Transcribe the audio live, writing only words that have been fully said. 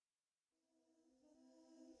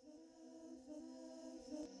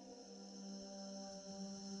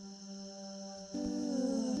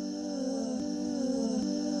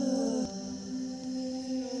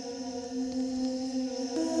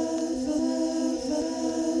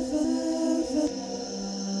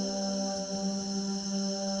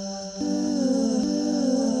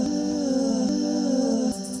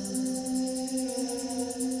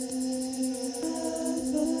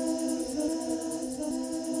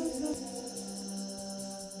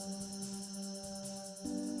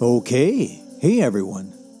Okay, hey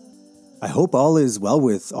everyone. I hope all is well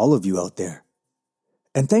with all of you out there.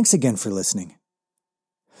 And thanks again for listening.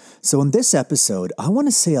 So in this episode, I want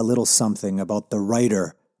to say a little something about the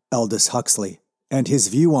writer Aldous Huxley and his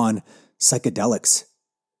view on psychedelics,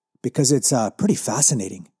 because it's pretty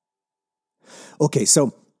fascinating. Okay,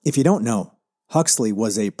 so if you don't know, Huxley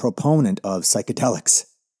was a proponent of psychedelics.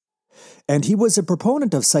 And he was a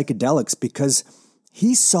proponent of psychedelics because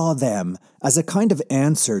he saw them as a kind of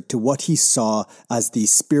answer to what he saw as the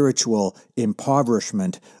spiritual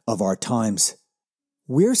impoverishment of our times.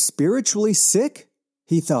 We're spiritually sick,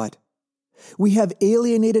 he thought. We have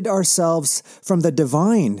alienated ourselves from the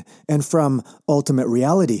divine and from ultimate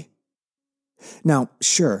reality. Now,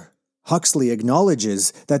 sure, Huxley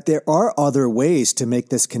acknowledges that there are other ways to make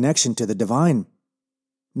this connection to the divine.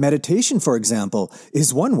 Meditation, for example,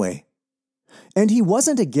 is one way. And he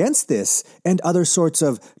wasn't against this and other sorts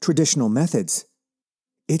of traditional methods.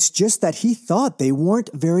 It's just that he thought they weren't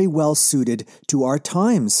very well suited to our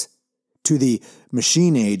times, to the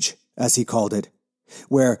machine age, as he called it,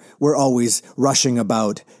 where we're always rushing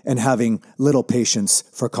about and having little patience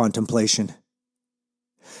for contemplation.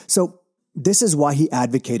 So this is why he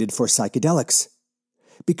advocated for psychedelics,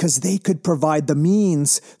 because they could provide the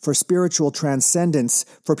means for spiritual transcendence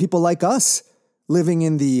for people like us, living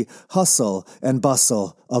in the hustle and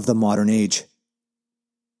bustle of the modern age.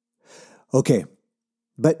 Okay,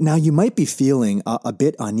 but now you might be feeling a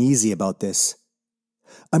bit uneasy about this.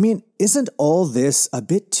 I mean, isn't all this a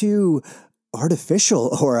bit too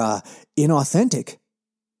artificial or inauthentic?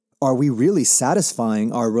 Are we really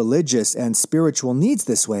satisfying our religious and spiritual needs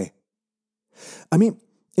this way? I mean,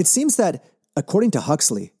 it seems that, according to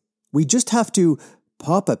Huxley, we just have to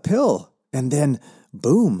pop a pill and then,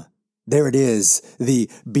 boom, there it is, the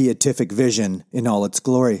beatific vision in all its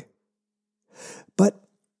glory. But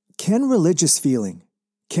can religious feeling,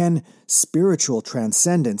 can spiritual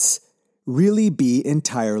transcendence really be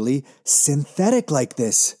entirely synthetic like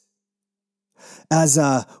this? As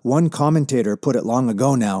one commentator put it long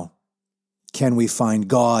ago now, can we find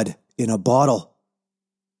God in a bottle?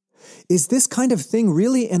 Is this kind of thing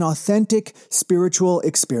really an authentic spiritual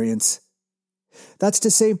experience? That's to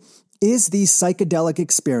say, is the psychedelic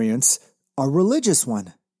experience a religious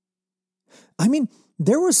one? I mean,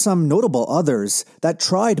 there were some notable others that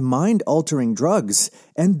tried mind-altering drugs,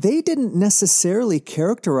 and they didn't necessarily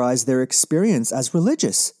characterize their experience as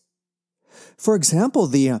religious. For example,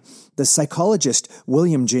 the psychologist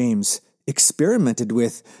William James experimented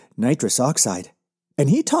with nitrous oxide, and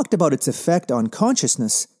he talked about its effect on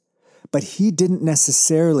consciousness, but he didn't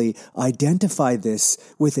necessarily identify this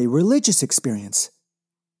with a religious experience.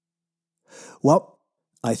 Well,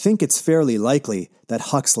 I think it's fairly likely that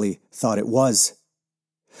Huxley thought it was.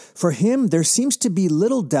 For him, there seems to be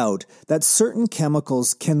little doubt that certain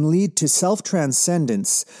chemicals can lead to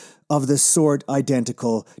self-transcendence of the sort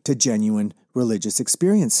identical to genuine religious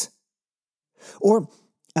experience. Or,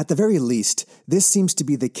 at the very least, this seems to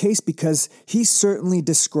be the case because he certainly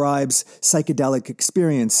describes psychedelic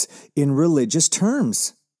experience in religious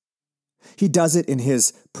terms. He does it in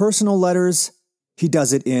his personal letters, he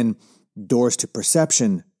does it in Doors to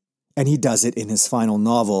Perception, and he does it in his final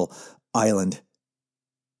novel, Island.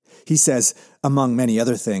 He says, among many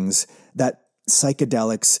other things, that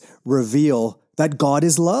psychedelics reveal that God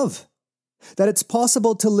is love, that it's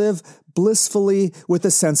possible to live blissfully with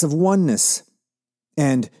a sense of oneness.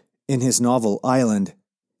 And in his novel, Island,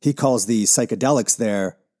 he calls the psychedelics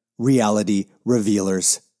there reality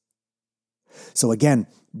revealers. So again,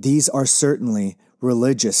 these are certainly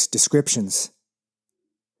religious descriptions.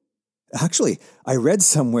 Actually, I read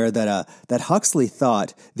somewhere that Huxley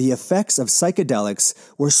thought the effects of psychedelics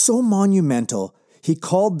were so monumental, he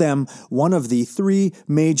called them one of the 3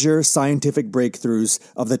 major scientific breakthroughs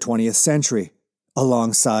of the 20th century,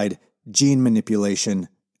 alongside gene manipulation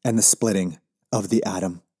and the splitting of the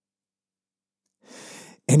atom.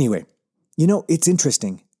 Anyway, it's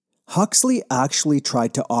interesting. Huxley actually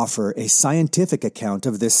tried to offer a scientific account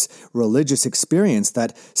of this religious experience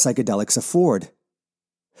that psychedelics afford.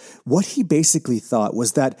 What he basically thought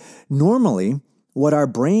was that normally what our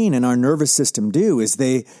brain and our nervous system do is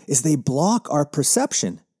they block our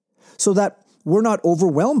perception so that we're not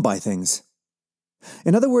overwhelmed by things.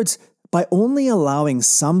 In other words, by only allowing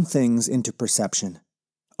some things into perception,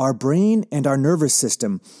 our brain and our nervous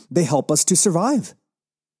system, they help us to survive.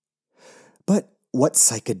 But what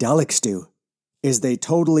psychedelics do is they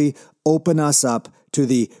totally open us up to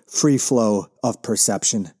the free flow of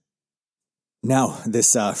perception. Now,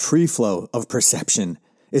 this free flow of perception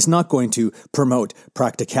is not going to promote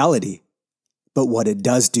practicality, but what it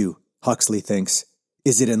does do, Huxley thinks,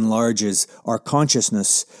 is it enlarges our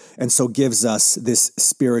consciousness and so gives us this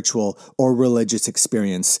spiritual or religious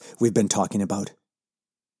experience we've been talking about.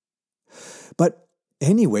 But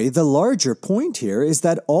anyway, the larger point here is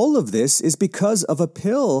that all of this is because of a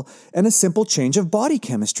pill and a simple change of body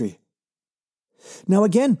chemistry. Now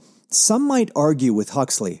again, some might argue with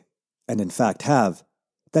Huxley, and in fact have,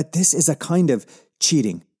 that this is a kind of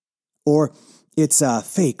cheating, or it's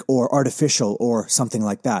fake or artificial or something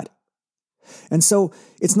like that. And so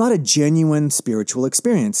it's not a genuine spiritual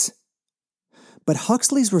experience. But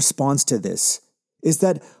Huxley's response to this is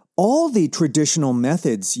that all the traditional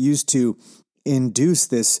methods used to induce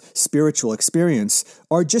this spiritual experience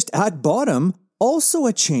are just at bottom also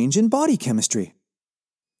a change in body chemistry.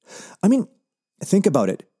 I mean, think about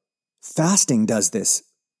it. Fasting does this.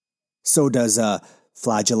 So does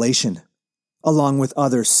flagellation, along with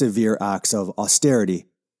other severe acts of austerity,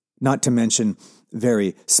 not to mention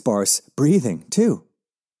very sparse breathing, too.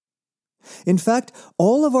 In fact,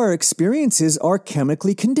 all of our experiences are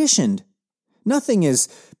chemically conditioned. Nothing is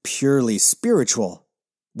purely spiritual,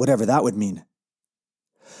 whatever that would mean.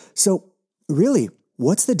 So, really,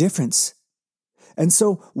 what's the difference? And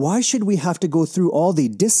so, why should we have to go through all the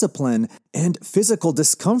discipline and physical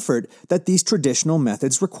discomfort that these traditional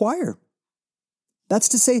methods require? That's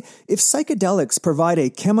to say, if psychedelics provide a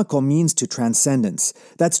chemical means to transcendence,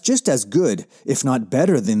 that's just as good, if not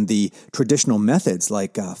better than the traditional methods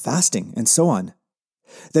like fasting and so on,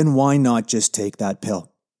 then why not just take that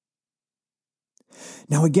pill?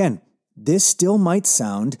 Now again, this still might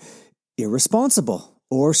sound irresponsible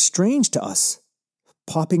or strange to us,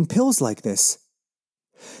 popping pills like this.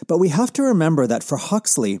 But we have to remember that for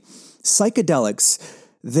Huxley, psychedelics,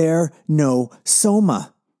 they're no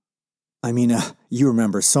soma. I mean, you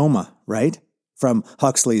remember soma, right? From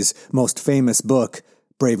Huxley's most famous book,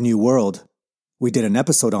 Brave New World. We did an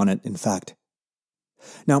episode on it, in fact.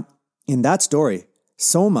 Now, in that story,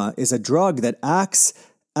 soma is a drug that acts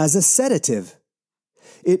as a sedative.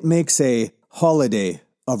 It makes a holiday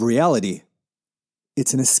of reality.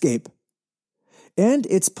 It's an escape. And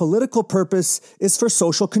its political purpose is for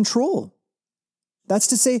social control. That's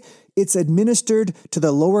to say, it's administered to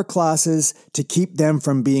the lower classes to keep them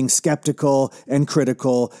from being skeptical and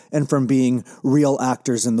critical and from being real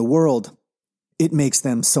actors in the world. It makes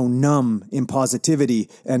them so numb in positivity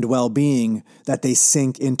and well-being that they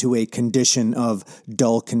sink into a condition of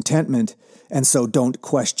dull contentment and so don't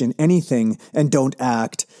question anything and don't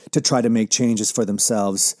act to try to make changes for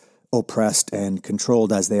themselves, oppressed and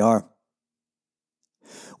controlled as they are.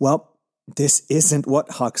 Well, this isn't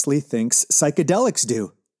what Huxley thinks psychedelics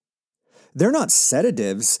do. They're not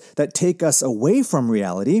sedatives that take us away from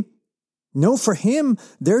reality. No, for him,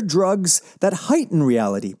 they're drugs that heighten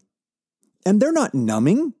reality. And they're not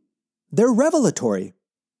numbing, they're revelatory.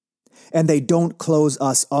 And they don't close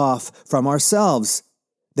us off from ourselves.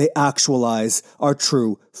 They actualize our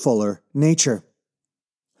true, fuller nature.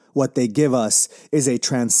 What they give us is a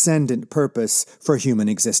transcendent purpose for human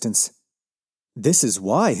existence. This is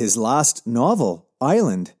why his last novel,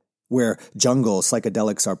 Island, where jungle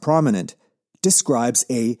psychedelics are prominent, describes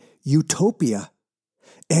a utopia,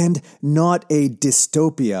 and not a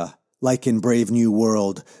dystopia like in Brave New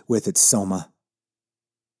World with its soma.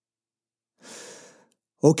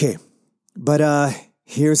 Okay, but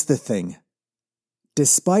here's the thing.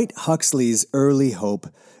 Despite Huxley's early hope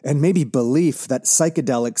and maybe belief that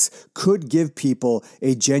psychedelics could give people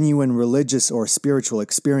a genuine religious or spiritual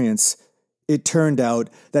experience, it turned out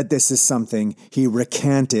that this is something he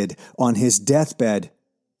recanted on his deathbed,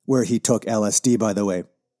 where he took LSD, by the way.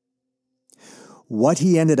 What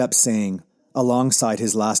he ended up saying, alongside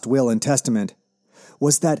his last will and testament,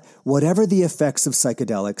 was that whatever the effects of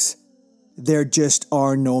psychedelics, there just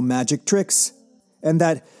are no magic tricks, and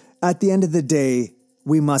that at the end of the day,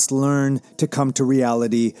 we must learn to come to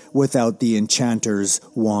reality without the enchanter's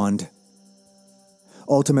wand.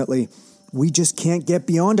 Ultimately, we just can't get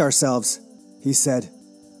beyond ourselves, he said.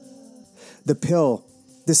 The pill,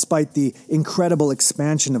 despite the incredible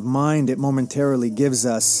expansion of mind it momentarily gives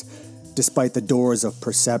us, despite the doors of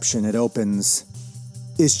perception it opens,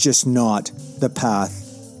 is just not the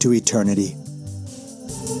path to eternity.